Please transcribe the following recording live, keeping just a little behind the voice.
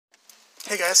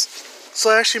Hey guys, so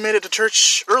I actually made it to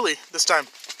church early this time.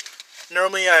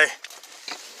 Normally I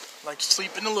like to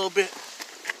sleep in a little bit,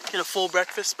 get a full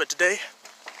breakfast, but today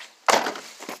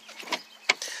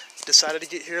decided to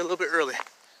get here a little bit early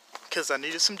because I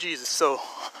needed some Jesus, so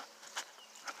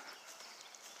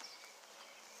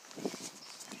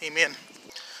amen.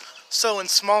 So in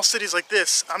small cities like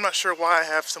this, I'm not sure why I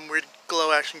have some weird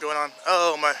glow action going on.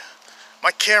 Oh,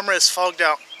 my camera is fogged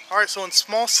out. Alright, so in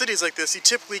small cities like this, you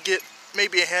typically get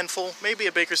maybe a handful, maybe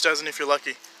a baker's dozen if you're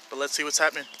lucky. But let's see what's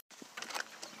happening.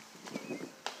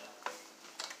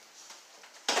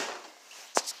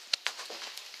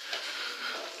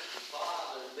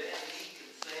 Father, then he can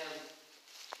send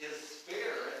his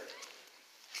Spirit,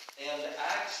 and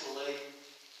actually,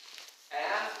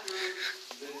 after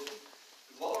the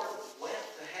Lord went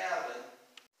to heaven,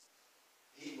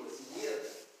 he was with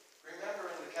him. Remember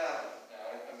in the covenant,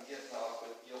 now I'm getting off,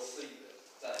 but you'll see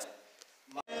the thing.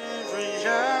 Every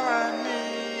hour I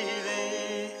need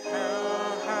thee,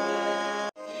 every hour.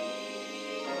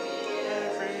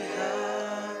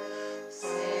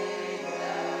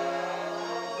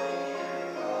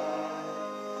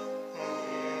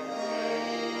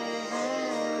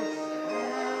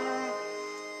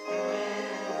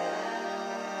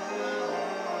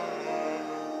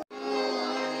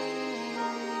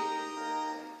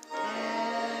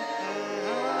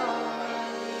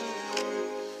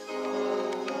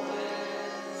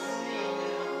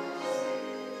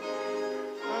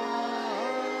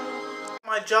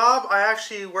 My job, I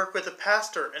actually work with a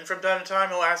pastor, and from time to time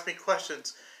he'll ask me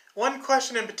questions. One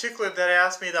question in particular that he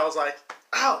asked me that was like,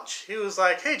 ouch! He was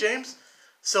like, hey James,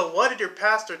 so what did your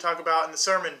pastor talk about in the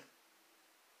sermon?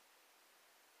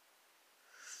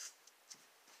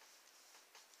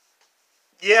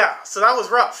 Yeah, so that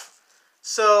was rough.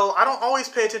 So I don't always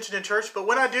pay attention in church, but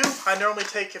when I do, I normally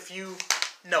take a few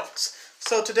notes.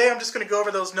 So today I'm just going to go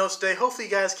over those notes today. Hopefully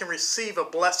you guys can receive a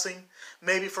blessing.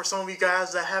 Maybe for some of you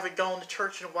guys that haven't gone to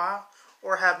church in a while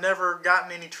or have never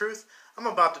gotten any truth, I'm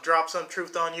about to drop some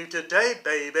truth on you today,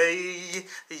 baby.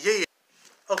 Yeah.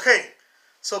 Okay,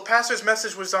 so pastor's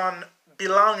message was on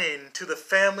belonging to the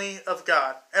family of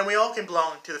God. And we all can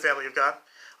belong to the family of God.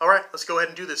 Alright, let's go ahead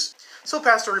and do this. So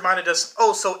pastor reminded us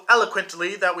oh so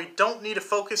eloquently that we don't need to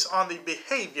focus on the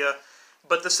behavior,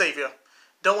 but the Savior.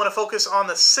 Don't want to focus on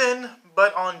the sin,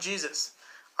 but on Jesus.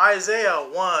 Isaiah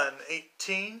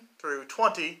 1:18 through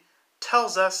 20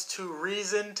 tells us to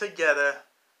reason together.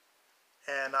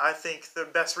 And I think the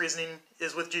best reasoning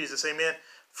is with Jesus. Amen.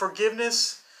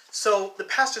 Forgiveness. So the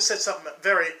pastor said something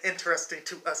very interesting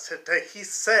to us today.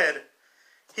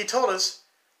 He told us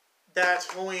that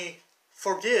when we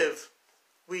forgive,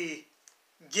 we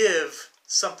give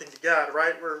something to God,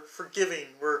 right? We're forgiving.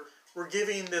 We're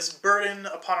giving this burden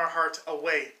upon our heart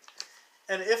away.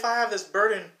 And if I have this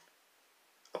burden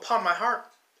upon my heart,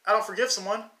 I don't forgive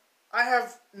someone, I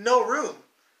have no room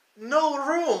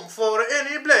for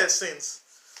any blessings.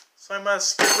 So I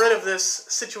must get rid of this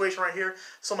situation right here.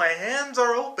 So my hands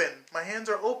are open. My hands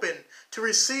are open to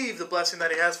receive the blessing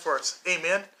that he has for us.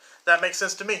 Amen. That makes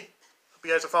sense to me. Hope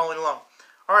you guys are following along.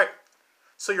 All right.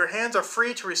 So your hands are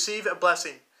free to receive a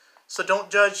blessing. So don't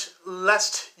judge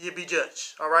lest ye be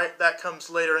judged. All right. That comes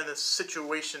later in this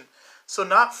situation. So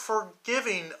not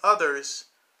forgiving others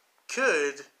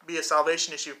could be a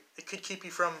salvation issue. It could keep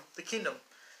you from the kingdom.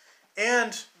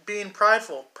 And being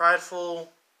prideful.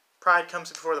 Pride comes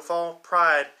before the fall.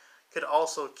 Pride could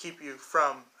also keep you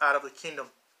from out of the kingdom.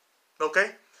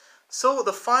 Okay? So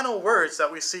the final words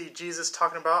that we see Jesus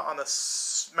talking about on the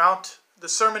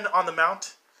Sermon on the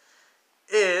Mount,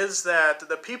 is that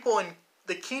the people in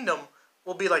the kingdom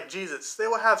will be like Jesus. They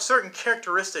will have certain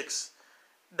characteristics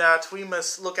that we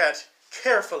must look at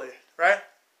carefully, right?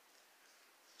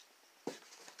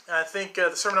 And I think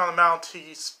the Sermon on the Mount,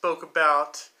 he spoke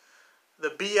about the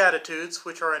Beatitudes,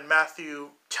 which are in Matthew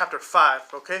chapter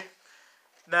 5, okay?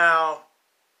 Now,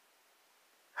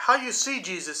 how you see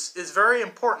Jesus is very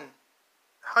important.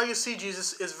 How you see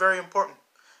Jesus is very important.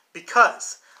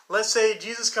 Because, let's say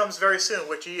Jesus comes very soon,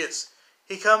 which he is.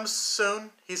 He comes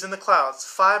soon, he's in the clouds.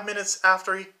 5 minutes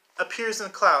after he appears in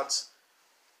the clouds,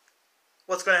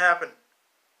 what's going to happen?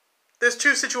 There's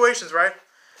two situations, right?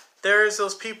 There's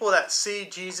those people that see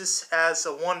Jesus as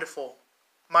a wonderful,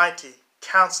 mighty,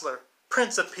 counselor,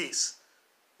 Prince of Peace.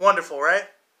 Wonderful, right?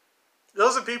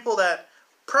 Those are people that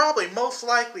probably most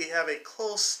likely have a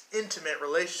close, intimate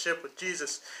relationship with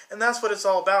Jesus. And that's what it's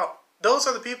all about. Those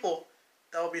are the people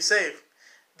that will be saved.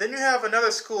 Then you have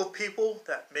another school of people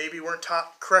that maybe weren't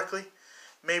taught correctly.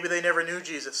 Maybe they never knew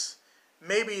Jesus.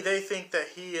 Maybe they think that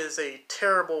he is a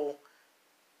terrible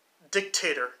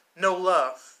dictator, no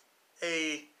love,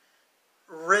 a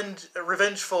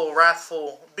revengeful,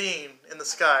 wrathful being in the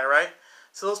sky, right?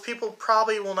 So those people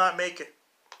probably will not make it.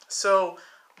 So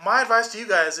my advice to you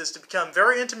guys is to become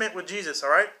very intimate with Jesus, all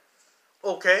right?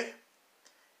 Okay.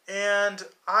 And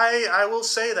I will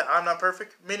say that I'm not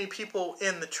perfect. Many people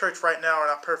in the church right now are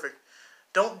not perfect.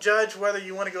 Don't judge whether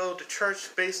you want to go to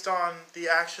church based on the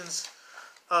actions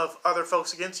of other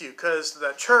folks against you, because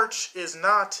the church is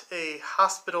not a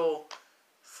hospital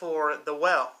for the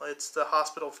well. It's the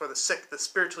hospital for the sick, the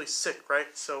spiritually sick,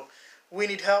 right? So we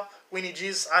need help. We need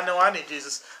Jesus. I know I need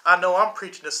Jesus. I know I'm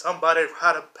preaching to somebody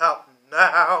right about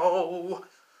now.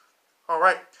 All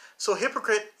right. So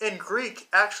hypocrite in Greek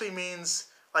actually means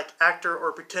like actor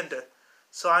or pretender.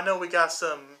 So I know we got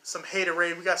some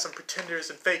haterade, we got some pretenders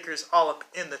and fakers all up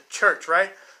in the church,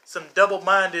 right? Some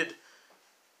double-minded,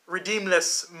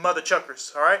 redeemless mother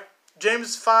chuckers, all right?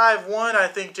 James 5:1, I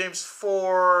think James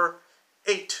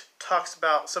 4:8 talks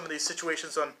about some of these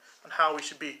situations on how we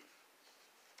should be.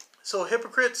 So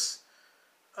hypocrites,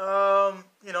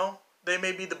 they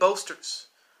may be the boasters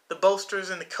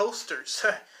and the coasters.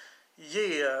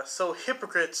 Yeah, so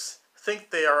hypocrites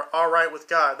think they are all right with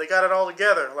God. They got it all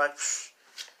together, like,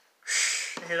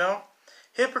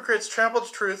 Hypocrites trample the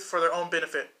truth for their own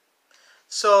benefit.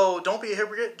 So don't be a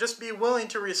hypocrite. Just be willing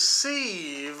to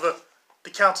receive the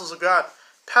counsels of God.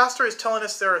 Pastor is telling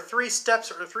us there are 3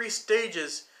 steps or 3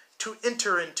 stages to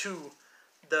enter into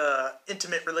the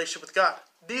intimate relationship with God.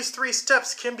 These 3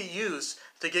 steps can be used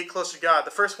to get closer to God.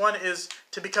 The first one is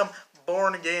to become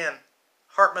born again.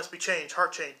 Heart must be changed,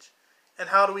 heart change. And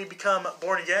how do we become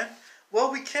born again?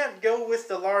 Well, we can't go with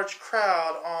the large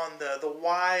crowd on the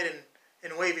wide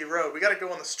and wavy road. We got to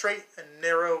go on the straight and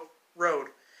narrow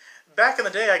road. Back in the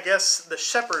day, I guess the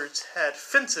shepherds had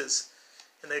fences,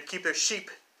 and they'd keep their sheep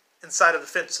inside of the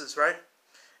fences, right?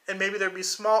 And maybe there'd be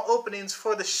small openings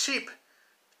for the sheep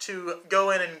to go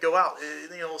in and go out.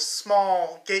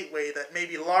 Small gateway that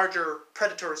maybe larger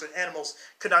predators and animals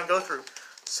could not go through.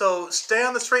 So stay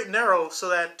on the straight and narrow so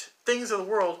that things of the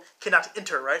world cannot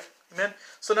enter, right? Amen?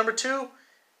 So number 2,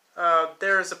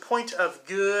 there is a point of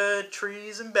good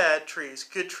trees and bad trees.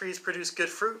 Good trees produce good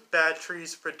fruit. Bad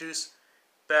trees produce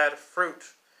bad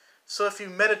fruit. So if you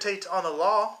meditate on the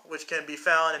law, which can be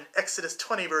found in Exodus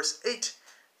 20, verse 8,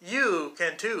 you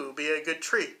can too be a good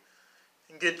tree.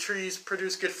 And good trees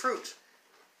produce good fruit.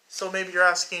 So maybe you're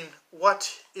asking,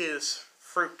 what is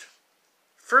fruit?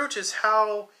 Fruit is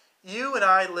how you and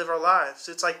I live our lives.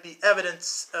 It's like the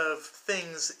evidence of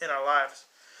things in our lives.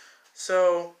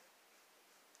 So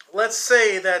let's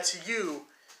say that you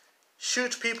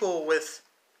shoot people with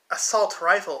assault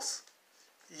rifles.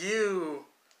 You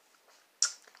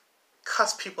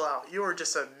cuss people out. You are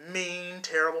just a mean,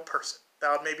 terrible person.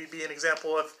 That would maybe be an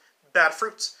example of bad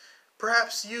fruits.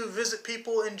 Perhaps you visit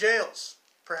people in jails.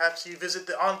 Perhaps you visit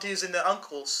the aunties and the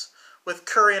uncles with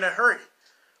curry in a hurry.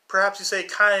 Perhaps you say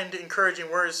kind,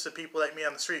 encouraging words to people like me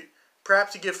on the street.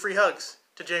 Perhaps you give free hugs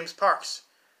to James Parks.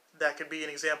 That could be an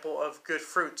example of good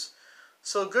fruits.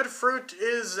 So good fruit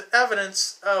is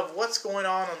evidence of what's going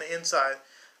on the inside.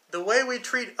 The way we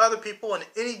treat other people in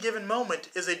any given moment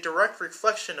is a direct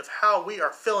reflection of how we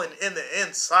are feeling in the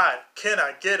inside. Can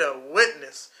I get a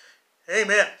witness?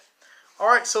 Amen.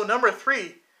 Alright, so number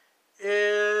 3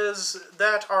 is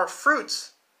that our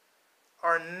fruits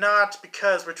are not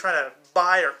because we're trying to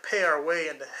buy or pay our way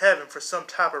into heaven for some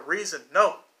type of reason.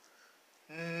 No.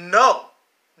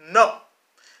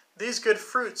 These good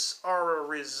fruits are a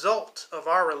result of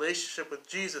our relationship with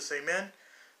Jesus. Amen.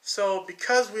 So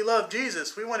because we love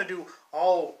Jesus, we want to do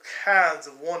all kinds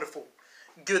of wonderful,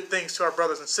 good things to our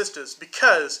brothers and sisters,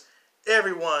 because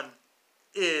everyone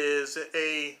is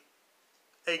a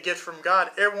gift from God.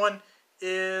 Everyone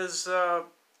is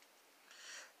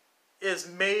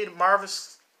made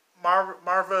marvelously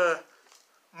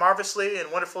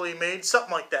and wonderfully made,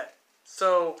 something like that.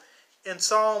 So in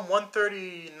Psalm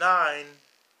 139,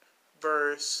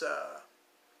 verse,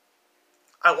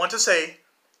 I want to say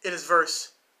it is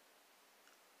verse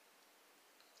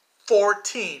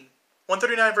 14.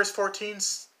 139 verse 14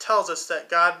 tells us that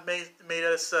God made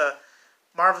us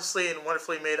marvelously and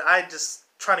wonderfully made. I just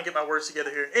trying to get my words together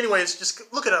here. Anyways, just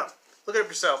look it up. Look it up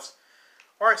yourselves.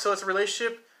 Alright, so it's a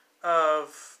relationship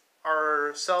of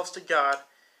ourselves to God.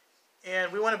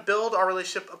 And we want to build our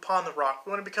relationship upon the rock.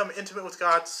 We want to become intimate with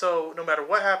God, so no matter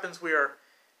what happens, we are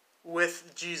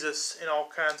with Jesus in all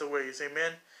kinds of ways.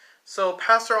 Amen. So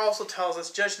Pastor also tells us,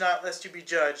 judge not lest you be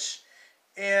judged.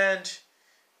 And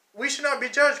we should not be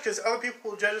judged because other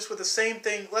people will judge us with the same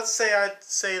thing. Let's say I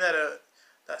say that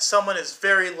someone is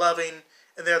very loving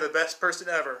and they're the best person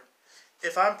ever.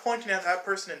 If I'm pointing at that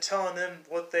person and telling them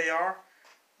what they are,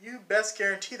 you best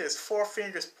guarantee there's four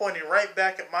fingers pointing right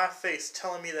back at my face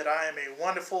telling me that I am a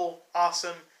wonderful,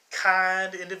 awesome,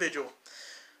 kind individual.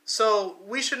 So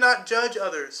we should not judge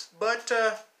others, but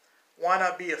why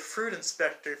not be a fruit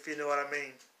inspector, if you know what I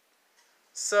mean?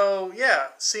 So yeah,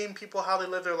 seeing people how they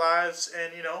live their lives,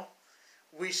 and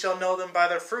we shall know them by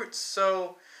their fruits.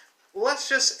 So let's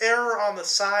just err on the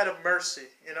side of mercy,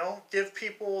 give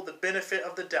people the benefit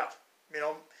of the doubt.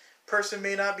 Person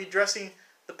may not be dressing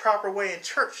the proper way in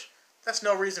church. That's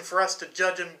no reason for us to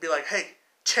judge them and be like, hey,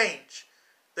 change.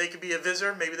 They could be a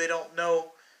visitor. Maybe they don't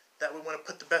know that we want to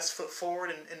put the best foot forward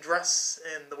and dress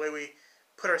and the way we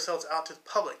put ourselves out to the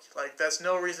public. Like, that's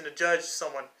no reason to judge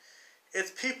someone.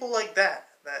 It's people like that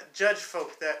judge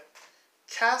folk, that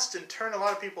cast and turn a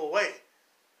lot of people away.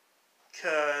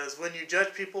 Because when you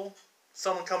judge people,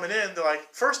 someone coming in, they're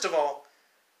like, first of all,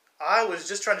 I was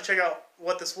just trying to check out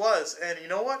what this was. And you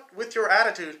know what? With your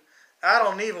attitude, I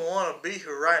don't even want to be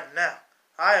here right now.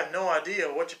 I have no idea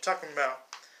what you're talking about.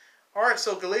 Alright,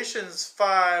 so Galatians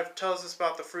 5 tells us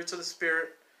about the fruits of the Spirit.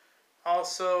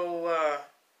 Also,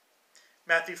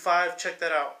 Matthew 5, check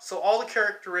that out. So all the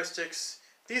characteristics,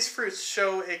 these fruits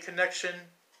show a connection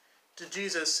to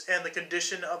Jesus and the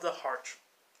condition of the heart.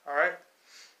 Alright?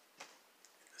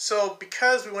 So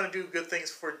because we want to do good things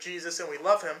for Jesus and we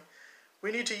love Him,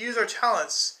 we need to use our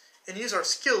talents and use our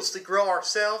skills to grow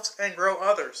ourselves and grow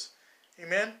others.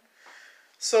 Amen?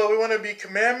 So we want to be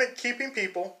commandment-keeping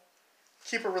people,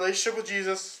 keep a relationship with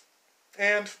Jesus,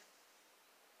 and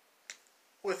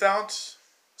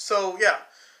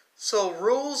so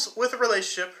rules with a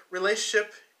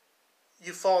relationship,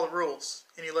 you follow the rules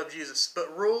and you love Jesus.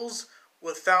 But rules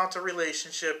without a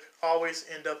relationship always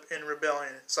end up in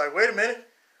rebellion. It's like, wait a minute,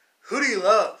 who do you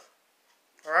love?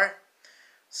 Alright?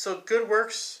 So good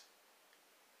works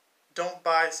don't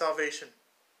buy salvation,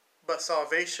 but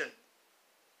salvation.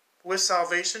 With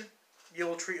salvation, you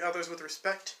will treat others with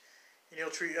respect, and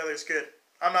you'll treat others good.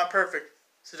 I'm not perfect,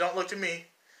 so don't look to me.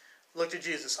 Look to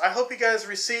Jesus. I hope you guys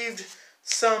received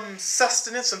some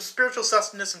sustenance, some spiritual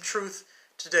sustenance, some truth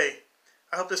today.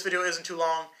 I hope this video isn't too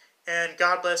long, and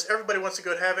God bless. Everybody wants to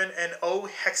go to heaven, and oh,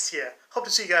 hex yeah. Hope to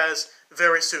see you guys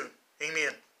very soon.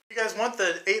 Amen. You guys want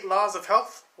the 8 laws of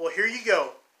health? Well, here you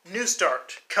go. New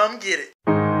start. Come get it.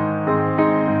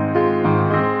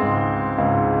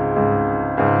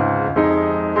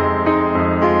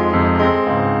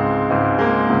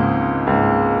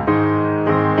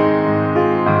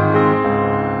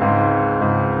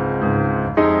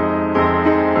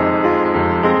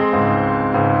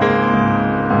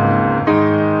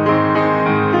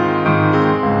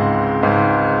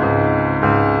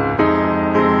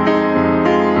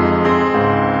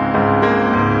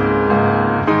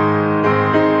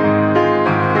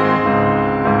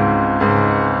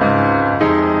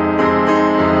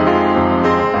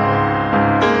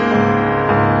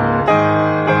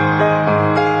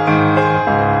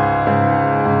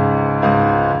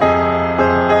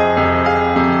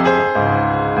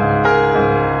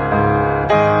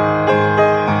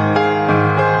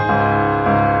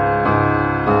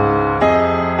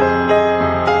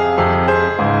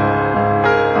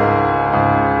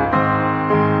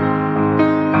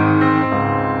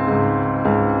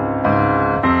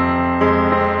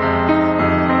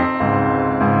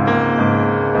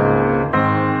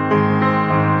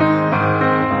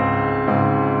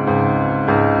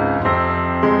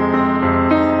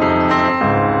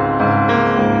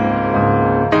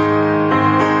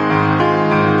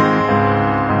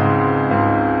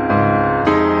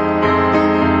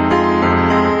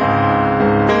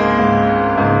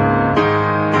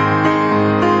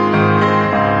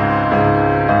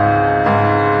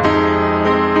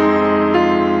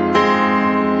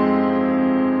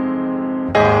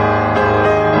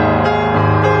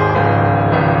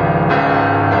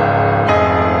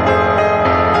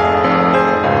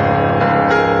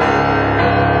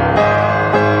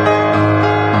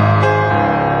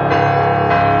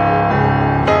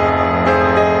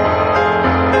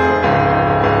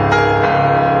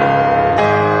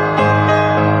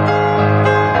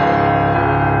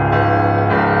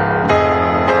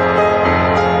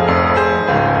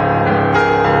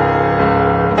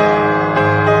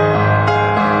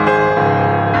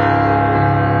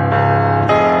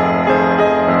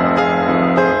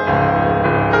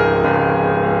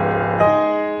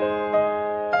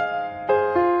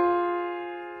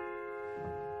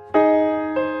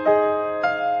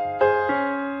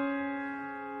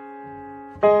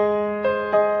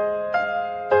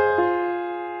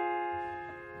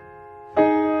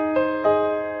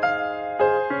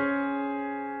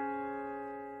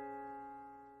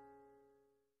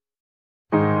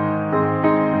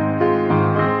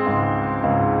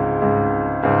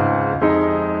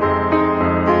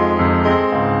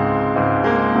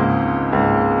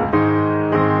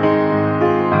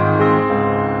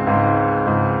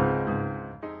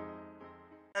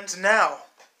 And now,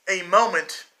 a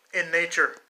moment in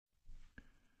nature.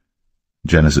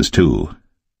 Genesis 2.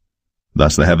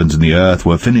 Thus the heavens and the earth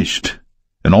were finished,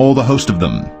 and all the host of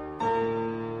them.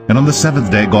 And on the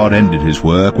seventh day God ended his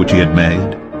work which he had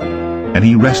made, and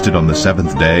he rested on the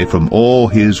seventh day from all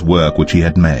his work which he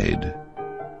had made.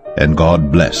 And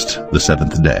God blessed the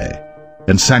seventh day,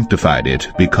 and sanctified it,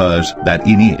 because that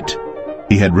in it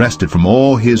he had rested from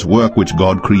all his work which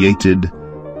God created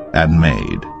and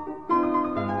made.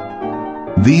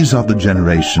 These are the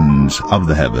generations of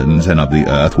the heavens and of the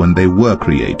earth when they were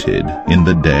created, in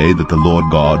the day that the Lord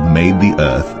God made the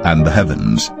earth and the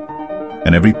heavens.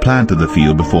 And every plant of the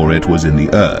field before it was in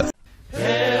the earth.